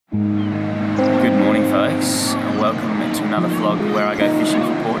welcome to another vlog where I go fishing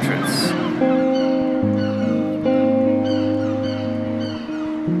for portraits.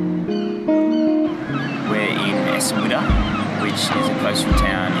 We're in Essaouira, which is a coastal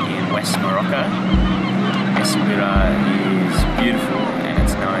town in West Morocco. Essaouira is beautiful and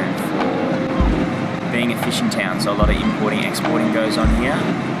it's known for being a fishing town, so a lot of importing, exporting goes on here.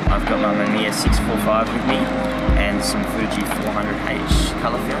 I've got my Mamiya 645 with me and some Fuji 400H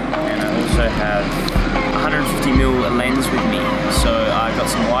colour film, and I also have 150mm lens with me. So I got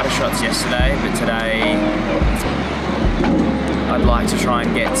some wider shots yesterday, but today I'd like to try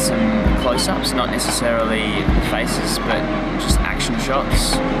and get some close-ups, not necessarily faces, but just action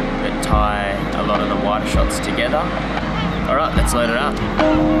shots that tie a lot of the wider shots together. Alright, let's load it up.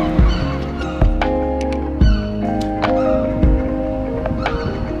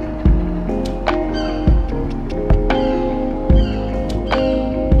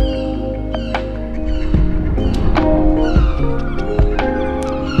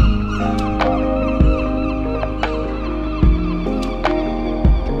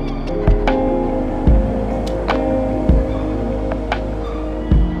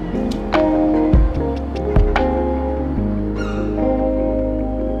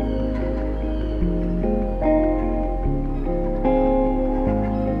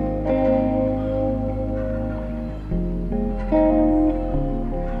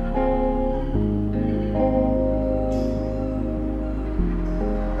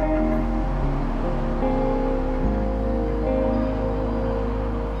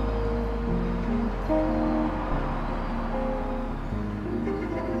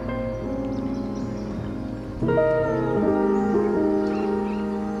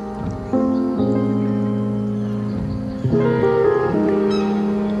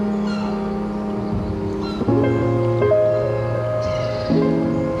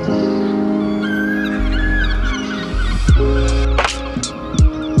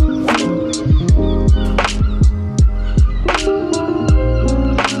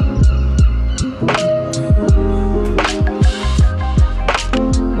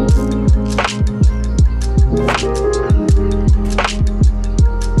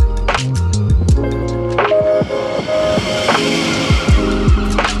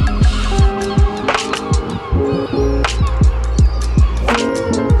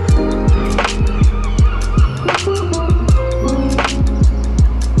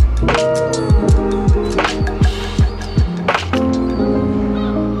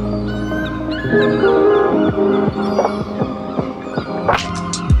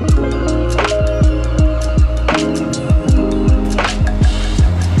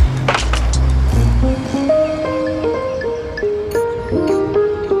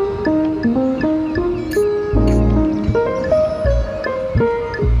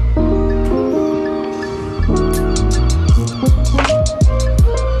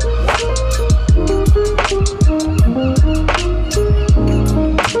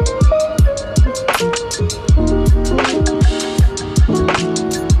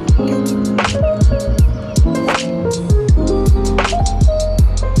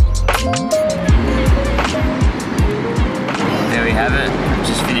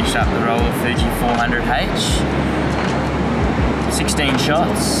 Up the roll of Fuji 400H, 16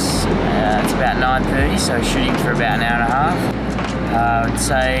 shots, it's about 9:30, so shooting for about an hour and a half. I would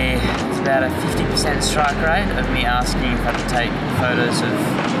say it's about a 50% strike rate of me asking if I could take photos of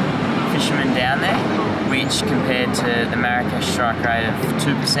fishermen down there, which compared to the Marrakesh strike rate of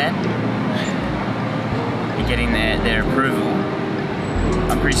 2%, you're getting their approval.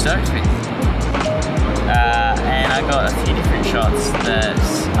 I'm pretty stoked with. And I got a few different shots that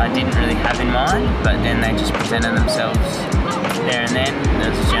I didn't really have in mind, but then they just presented themselves there and then. There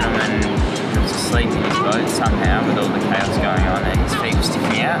was a gentleman who was asleep in his boat somehow with all the chaos going on and his feet were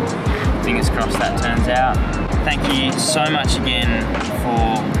sticking out. Fingers crossed that turns out. Thank you so much again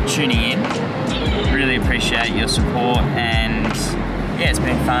for tuning in. Really appreciate your support, and yeah, it's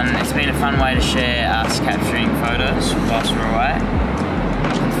been fun. It's been a fun way to share us capturing photos whilst we're away.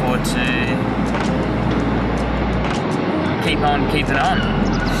 Looking forward to keep on keeping on.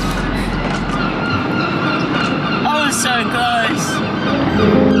 I was so close.